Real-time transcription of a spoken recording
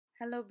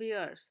Hello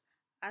viewers,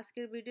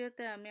 আজকের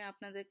ভিডিওতে আমি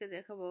আপনাদেরকে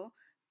দেখাবো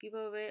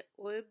কিভাবে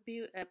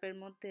ওয়েবভিউ অ্যাপের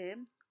মধ্যে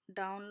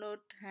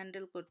ডাউনলোড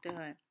হ্যান্ডেল করতে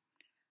হয়।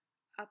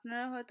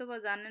 আপনারা হয়তোবা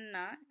জানেন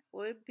না,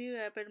 ওয়েবভিউ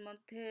অ্যাপের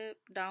মধ্যে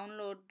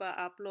ডাউনলোড বা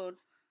আপলোড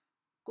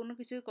কোনো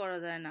কিছুই করা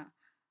যায় না,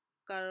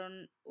 কারণ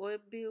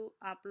ওয়েবভিউ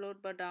আপলোড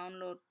বা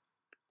ডাউনলোড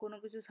কোনো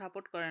কিছু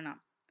সাপোর্ট করে না।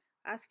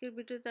 আজকের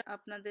ভিডিওতে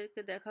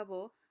আপনাদেরকে দেখাবো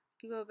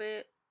কিভাবে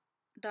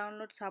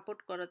ডাউনলোড সাপোর্ট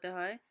করাতে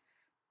হয়।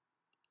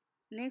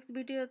 নেক্সট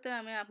ভিডিওতে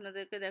আমি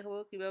আপনাদেরকে দেখাবো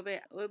কিভাবে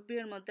ওয়েবভিউ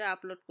এর মধ্যে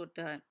আপলোড করতে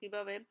হয়,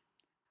 কিভাবে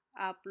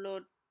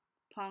আপলোড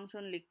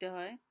ফাংশন লিখতে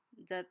হয়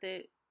যাতে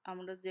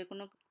আমরা যে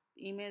কোনো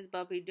ইমেজ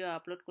বা ভিডিও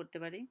আপলোড করতে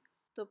পারি।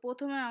 তো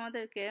প্রথমে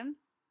আমাদেরকে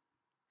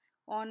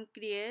অন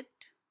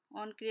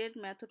ক্রিয়েট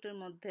মেথডের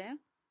মধ্যে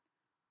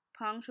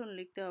ফাংশন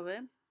লিখতে হবে।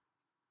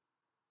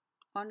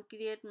 অন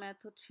ক্রিয়েট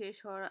মেথড শেষ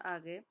হওয়ার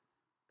আগে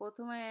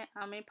প্রথমে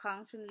আমি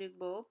ফাংশন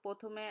লিখব।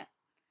 প্রথমে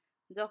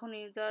যখন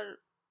ইউজার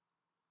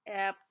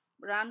অ্যাপ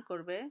রান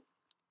করবে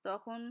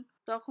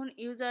তখন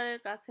ইউজারের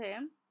কাছে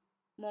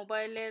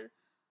মোবাইলের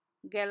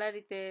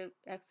গ্যালারিতে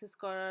অ্যাক্সেস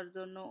করার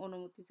জন্য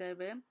অনুমতি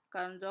চাইবে,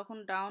 কারণ যখন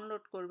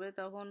ডাউনলোড করবে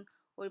তখন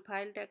ওই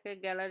ফাইলটাকে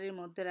গ্যালারির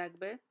মধ্যে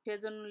রাখবে।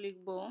 সেজন্য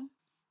লিখব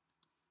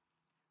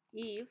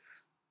if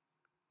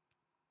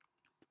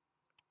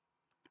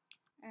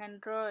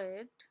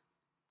Android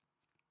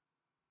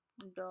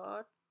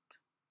dot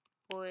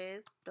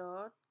OS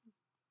dot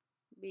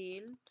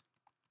build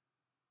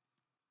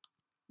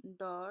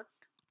dot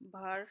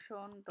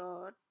version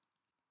dot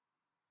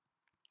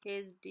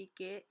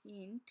SDK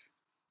int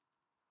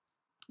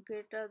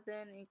greater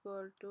than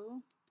equal to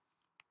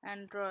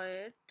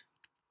android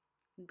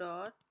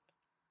dot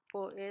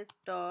os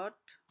dot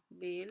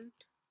build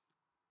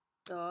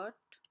dot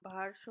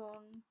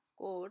version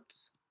codes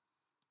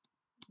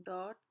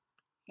dot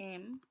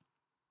m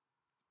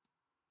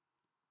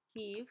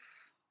if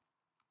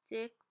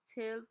check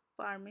self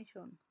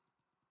permission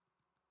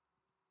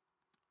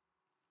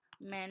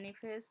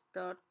manifest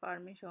dot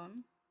permission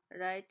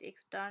write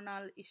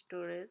external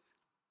storage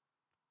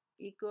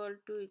equal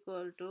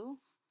to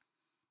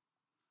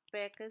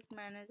package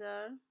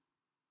manager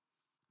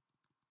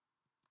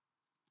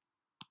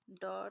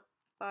dot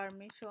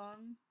permission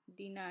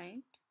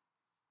denied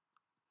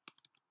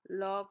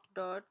log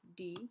dot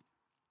d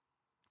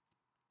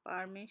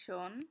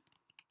permission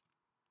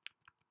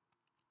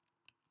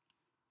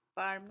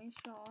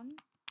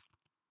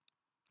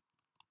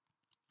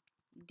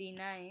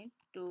denied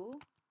to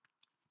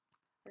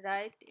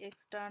write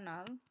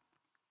external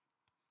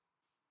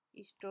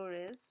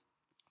storage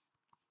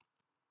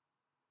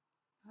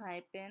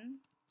hyphen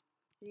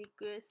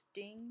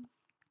requesting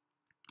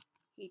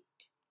it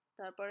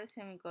তারপরে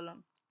semicolon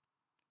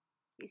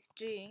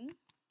string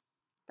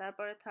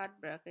তারপরে third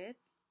bracket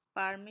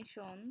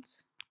permissions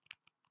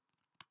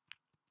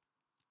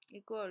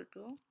equal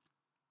to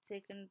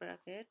second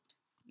bracket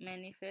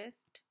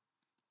manifest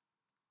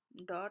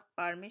dot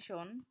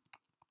permission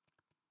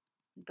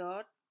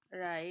dot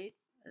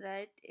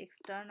write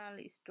external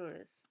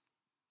storage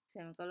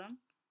semicolon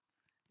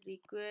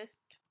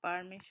request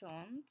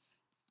permissions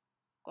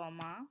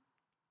comma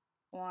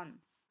 1।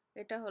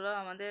 এটা হলো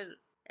আমাদের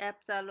app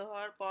চালু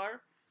হওয়ার পর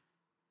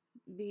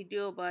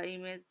video বা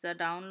image যা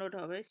ডাউনলোড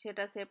হবে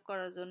সেটা সেভ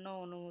করার জন্য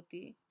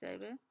অনুমতি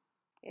চাইবে।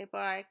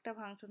 এরপর আরেকটা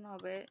ফাংশন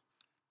হবে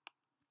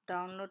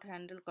ডাউনলোড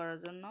হ্যান্ডেল করার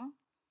জন্য।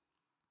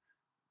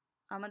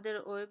 আমাদের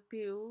ওয়েব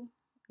ভিউ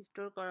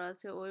স্টোর করা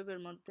আছে ওয়েবের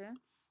মধ্যে,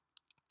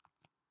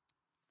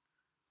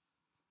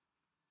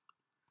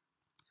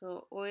 so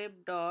web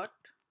dot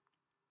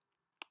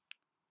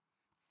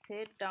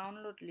set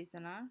download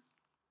listener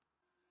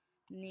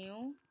new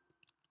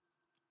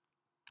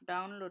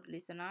download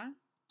listener.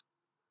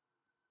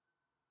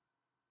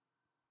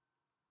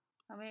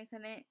 আমি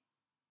এখানে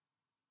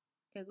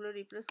এগুলো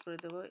রিপ্লেস করে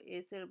দেব।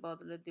 এস এর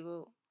বদলে দিব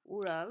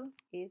উড়াল,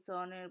 এস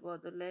অন এর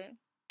বদলে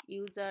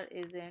ইউজার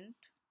এজেন্ট,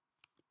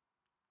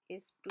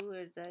 এস টু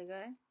এর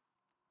জায়গায়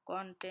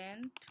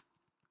কন্টেন্ট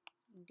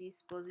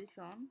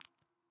ডিসপোজিশন,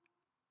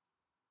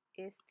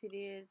 এস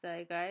থ্রি এর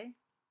জায়গায়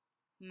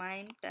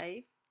মাইম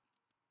টাইপ,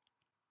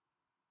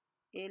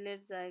 এল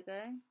এর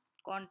জায়গায়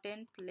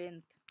content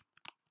length.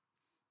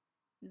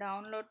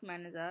 Download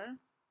manager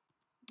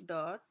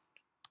dot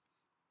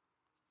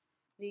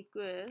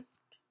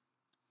request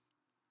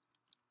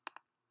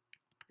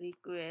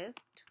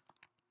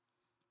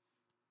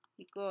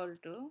equal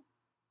to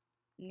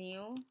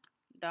new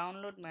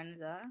download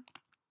manager,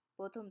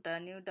 প্রথমটা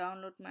new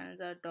download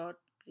manager dot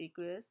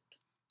request,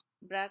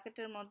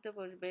 ব্র্যাকেটের মধ্যে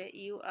বসবে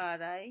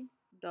ইউআরআই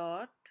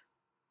ডট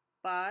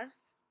পার্স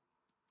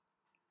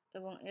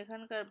এবং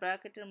এখানকার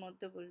ব্র্যাকেটের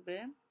মধ্যে বসবে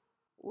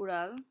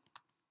উড়াল,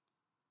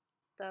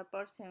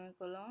 তারপর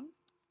semicolon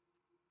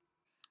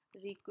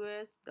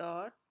request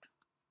dot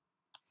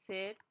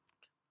set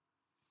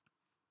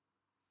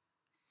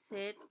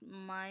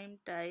mime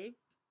type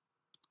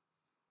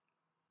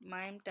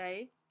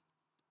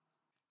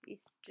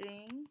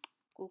string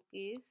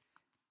cookies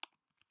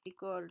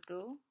equal to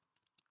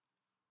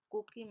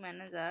cookie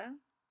manager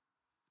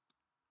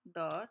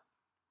dot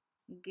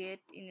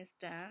get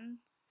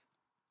instance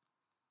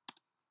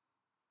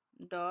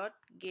dot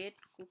gate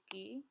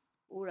cookie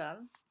উড়াল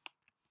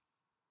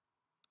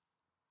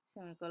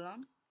semicolon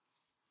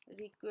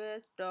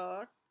request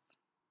dot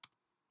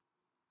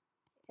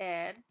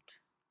add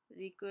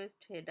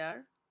request header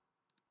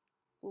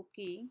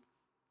cookie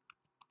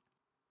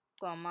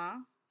কমা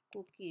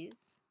cookies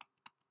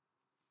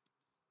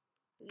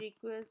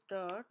request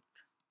dot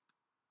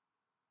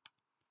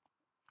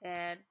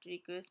add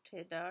request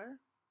header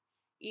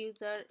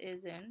user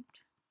agent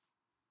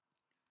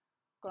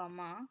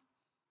comma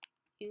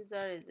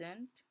user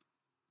agent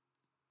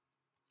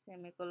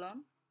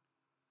semicolon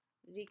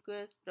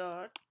request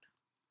dot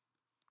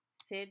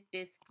set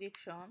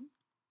description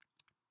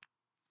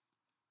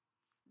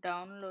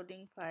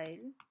downloading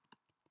file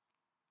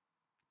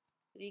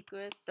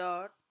request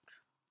dot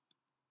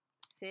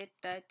set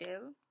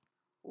title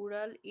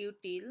ural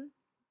util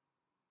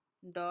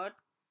dot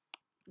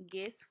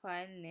guess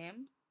file name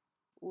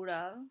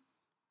ural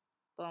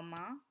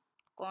comma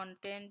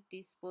content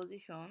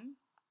disposition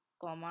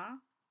comma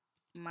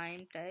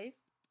mime type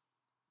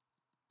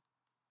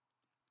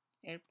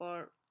এরপর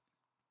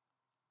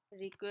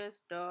request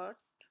dot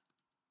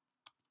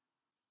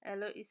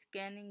allow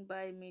scanning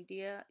by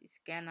media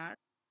scanner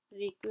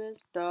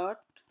request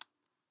dot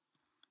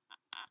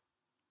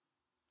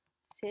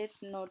set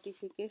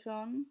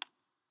notification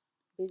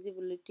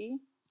visibility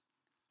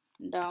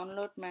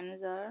download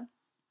manager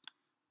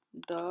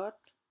dot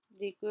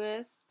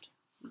request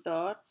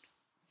dot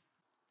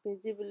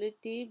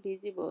visibility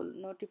visible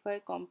notify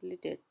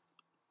completed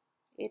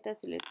এটা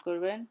select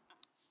করবেন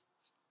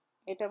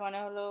এটা মানে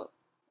হলো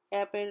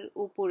অ্যাপের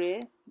উপরে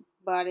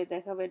বারে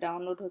দেখাবে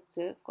ডাউনলোড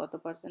হচ্ছে কত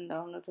পার্সেন্ট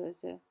ডাউনলোড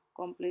হয়েছে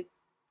কমপ্লিট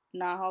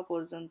না হওয়া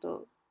পর্যন্ত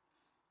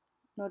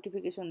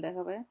নোটিফিকেশন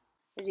দেখাবে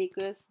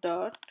request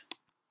dot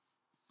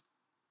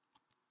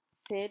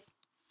set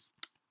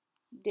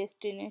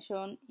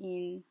destination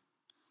in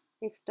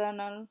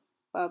external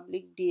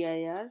public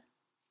dir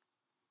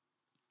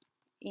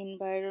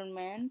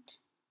environment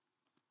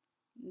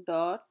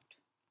dot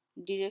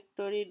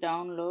directory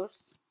downloads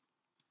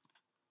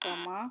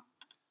comma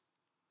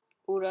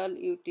ural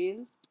util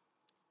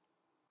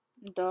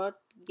dot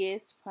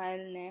guess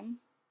file name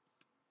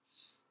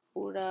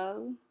ural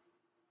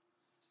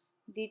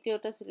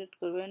দ্বিতীয়টা সিলেক্ট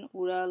করবেন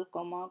ural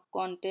comma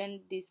content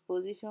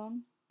disposition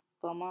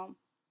comma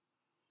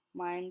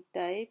mime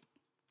type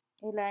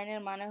এই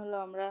লাইনের মানে হলো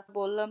আমরা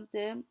বললাম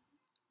যে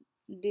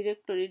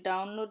ডিরেক্টরি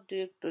ডাউনলোড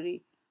ডিরেক্টরি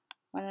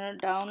মানে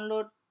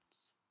ডাউনলোড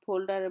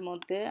ফোল্ডারের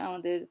মধ্যে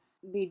আমাদের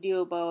ভিডিও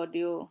বা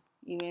অডিও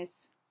ইমেজ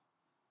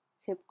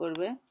সেভ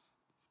করবে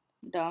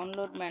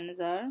ডাউনলোড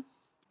ম্যানেজার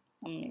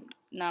আমি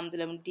নাম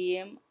দিলাম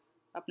ডিএম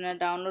আপনারা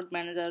ডাউনলোড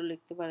ম্যানেজারও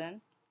লিখতে পারেন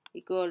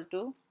equal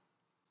to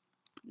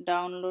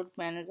download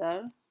manager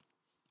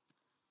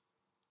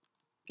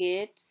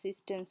gate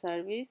system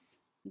service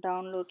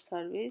download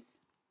service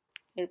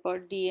এরপর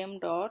ডিএম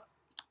ডট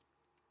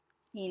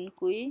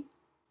ইনকুই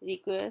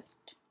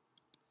রিকোয়েস্ট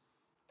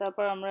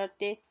তারপর আমরা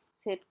টেক্সট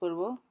সেট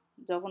করব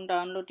যখন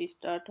ডাউনলোড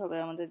স্টার্ট হবে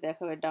আমাদের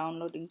দেখাবে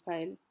ডাউনলোডিং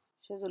ফাইল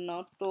সেজন্য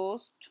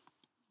toast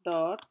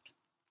dot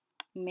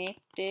make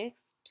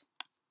text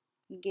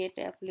get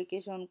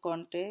application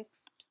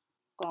context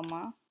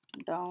comma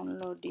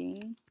downloading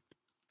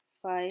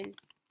file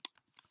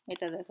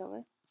এটা দেখাবে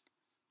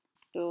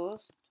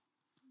toast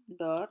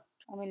dot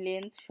আমি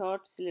লেন্থ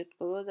শর্ট সিলেক্ট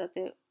করব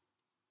যাতে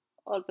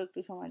অল্প একটু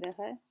সময়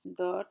দেখায়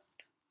ডট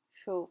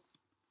শো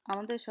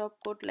আমাদের সব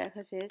কোড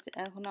লেখা শেষ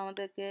এখন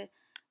আমাদেরকে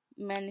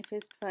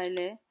ম্যানিফেস্ট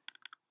ফাইলে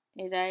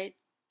রাইট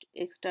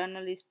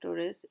এক্সটার্নাল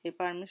স্টোরেজ এ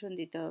পারমিশন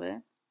দিতে হবে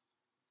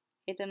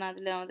এটা না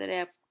দিলে আমাদের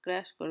অ্যাপ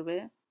ক্র্যাশ করবে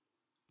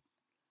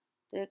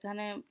তো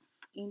এখানে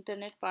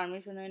ইন্টারনেট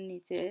পারমিশনের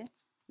নিচে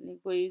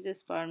লিখব uses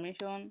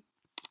permission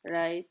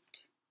right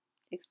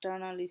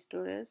external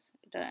storage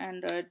এটা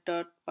Android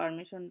dot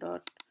permission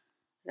dot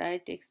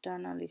right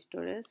external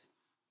storage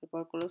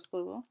এরপর ক্লোজ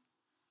করব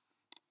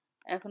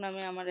এখন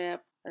আমি আমার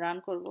অ্যাপ রান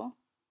করব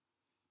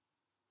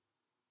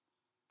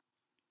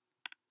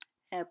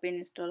অ্যাপ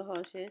ইনস্টল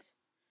হওয়া শেষ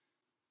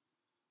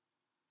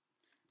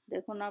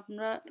দেখুন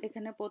আমরা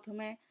এখানে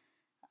প্রথমে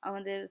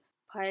আমাদের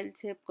ফাইল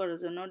সেভ করার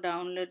জন্য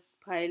ডাউনলোড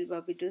ফাইল বা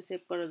ভিডিও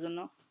সেভ করার জন্য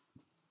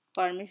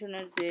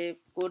পারমিশনের যে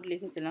কোড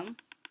লিখেছিলাম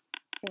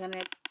এখানে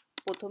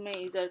প্রথমে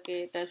ইউজারকে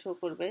এটা শো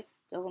করবে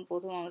যখন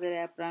প্রথম আমাদের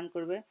অ্যাপ রান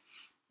করবে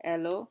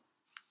অ্যালো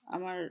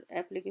আমার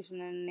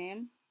অ্যাপ্লিকেশনের name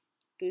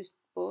twist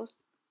post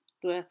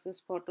to access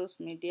photos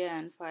media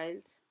and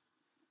files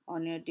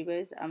on your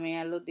device আমি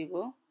অ্যালো দিব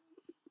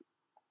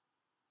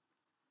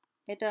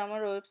এটা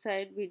আমার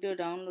ওয়েবসাইট ভিডিও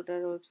ডাউনলোডার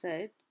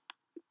ওয়েবসাইট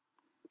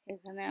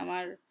এখানে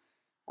আমার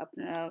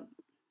আপনারা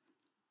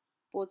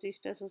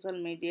 25টা সোশ্যাল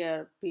মিডিয়ার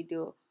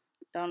ভিডিও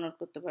ডাউনলোড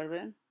করতে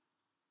পারবেন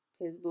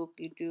ফেসবুক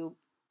ইউটিউব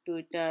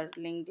টুইটার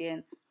লিঙ্কডইন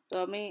তো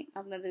আমি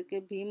আপনাদেরকে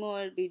ভিমো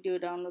এর ভিডিও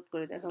ডাউনলোড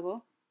করে দেখাবো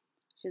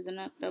সেজন্য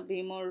একটা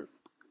ভিমোর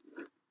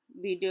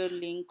ভিডিওর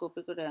লিংক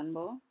কপি করে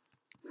আনবো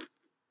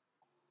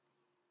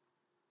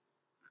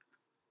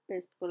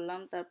পেস্ট করলাম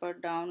তারপর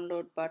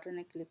ডাউনলোড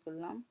বাটনে ক্লিক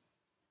করলাম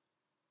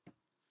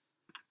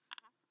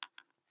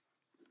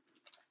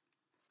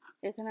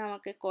এখানে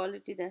আমাকে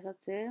কোয়ালিটি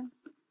দেখাচ্ছে,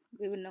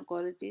 বিভিন্ন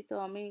কোয়ালিটি। তো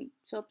আমি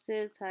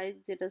সবচেয়ে সাইজ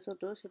যেটা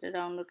ছোট সেটা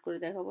ডাউনলোড করে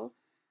দেখাবো,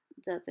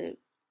 যাতে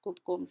খুব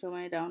কম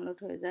সময়ে ডাউনলোড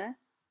হয়ে যায়।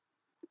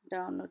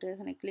 ডাউনলোডে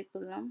এখানে ক্লিক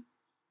করলাম।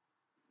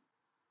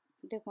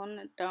 দেখুন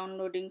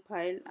ডাউনলোডিং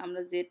ফাইল,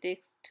 আমরা যে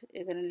টেক্সট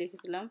এখানে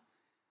লিখেছিলাম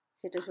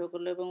সেটা শো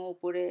করলো এবং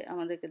উপরে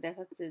আমাদেরকে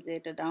দেখাচ্ছে যে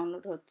এটা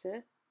ডাউনলোড হচ্ছে।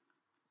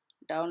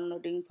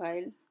 ডাউনলোডিং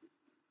ফাইল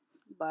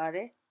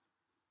বারে,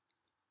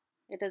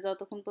 এটা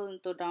যতক্ষণ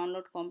পর্যন্ত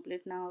ডাউনলোড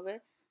কমপ্লিট না হবে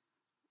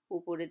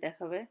উপরে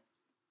দেখাবে।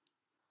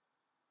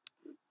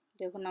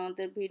 দেখুন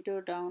আমাদের ভিডিও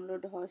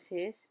ডাউনলোড হওয়া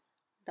শেষ,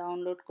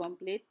 ডাউনলোড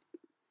কমপ্লিট।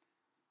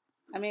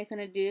 আমি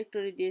এখানে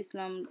ডিরেক্টরি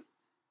দিয়েছিলাম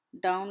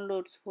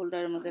ডাউনলোডস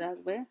ফোল্ডারের মধ্যে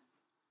রাখবে,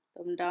 তো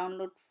আমি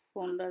ডাউনলোড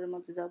ফোল্ডারের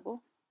মধ্যে যাব।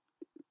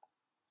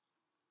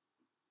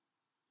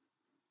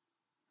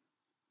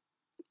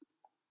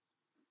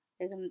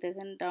 এখানে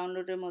দেখেন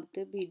ডাউনলোডের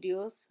মধ্যে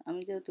ভিডিওস,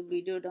 আমি যেহেতু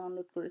ভিডিও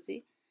ডাউনলোড করেছি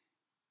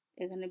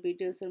এখানে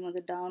ভিডিওসের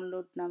মধ্যে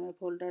ডাউনলোড নামে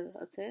ফোল্ডার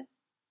আছে।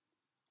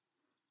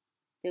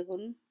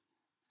 দেখুন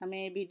আমি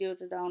এই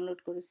ভিডিওটা ডাউনলোড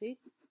করেছি।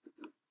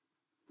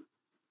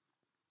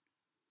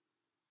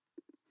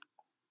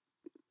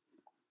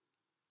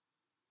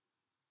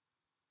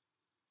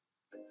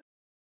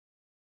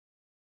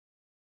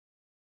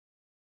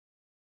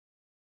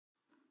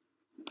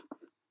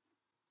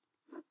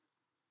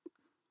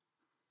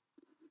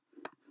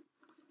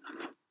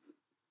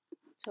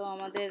 তো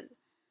আমাদের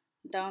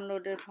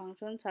ডাউনলোডের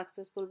ফাংশন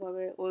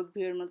সাকসেসফুলভাবে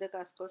ওয়েবভিউ এর মধ্যে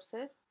কাজ করছে।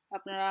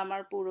 আপনারা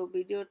আমার পুরো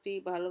ভিডিওটি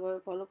ভালোভাবে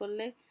ফলো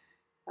করলে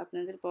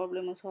আপনাদের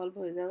প্রবলেমও সলভ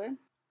হয়ে যাবে।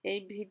 এই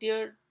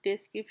ভিডিওর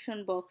ডেসক্রিপশন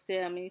বক্সে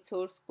আমি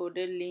সোর্স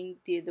কোডের লিংক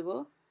দিয়ে দেব,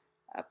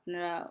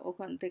 আপনারা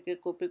ওখান থেকে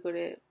কপি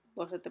করে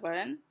বসাতে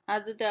পারেন। আর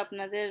যদি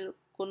আপনাদের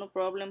কোনো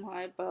প্রবলেম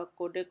হয় বা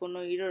কোডে কোনো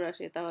এরর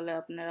আসে তাহলে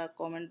আপনারা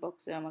কমেন্ট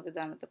বক্সে আমাকে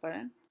জানাতে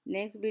পারেন।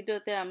 নেক্সট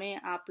ভিডিওতে আমি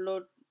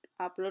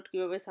আপলোড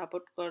কিভাবে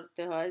সাপোর্ট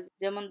করতে হয়,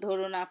 যেমন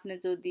ধরুন আপনি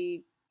যদি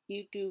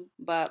ইউটিউব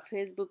বা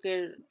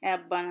ফেসবুকের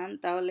অ্যাপ বানান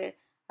তাহলে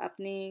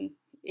আপনি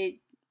এই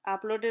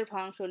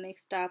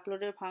এক্সট্রা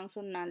আপলোডের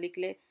ফাংশন না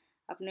লিখলে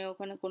আপনি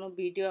ওখানে কোনো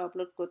ভিডিও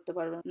আপলোড করতে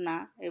পারবেন না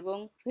এবং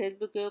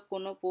ফেসবুকেও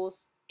কোনো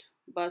পোস্ট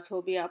বা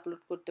ছবি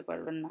আপলোড করতে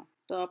পারবেন না।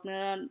 তো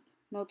আপনারা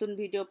নতুন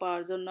ভিডিও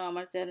পাওয়ার জন্য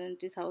আমার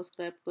চ্যানেলটি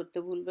সাবস্ক্রাইব করতে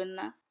ভুলবেন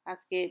না।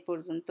 আজকে এই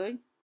পর্যন্তই।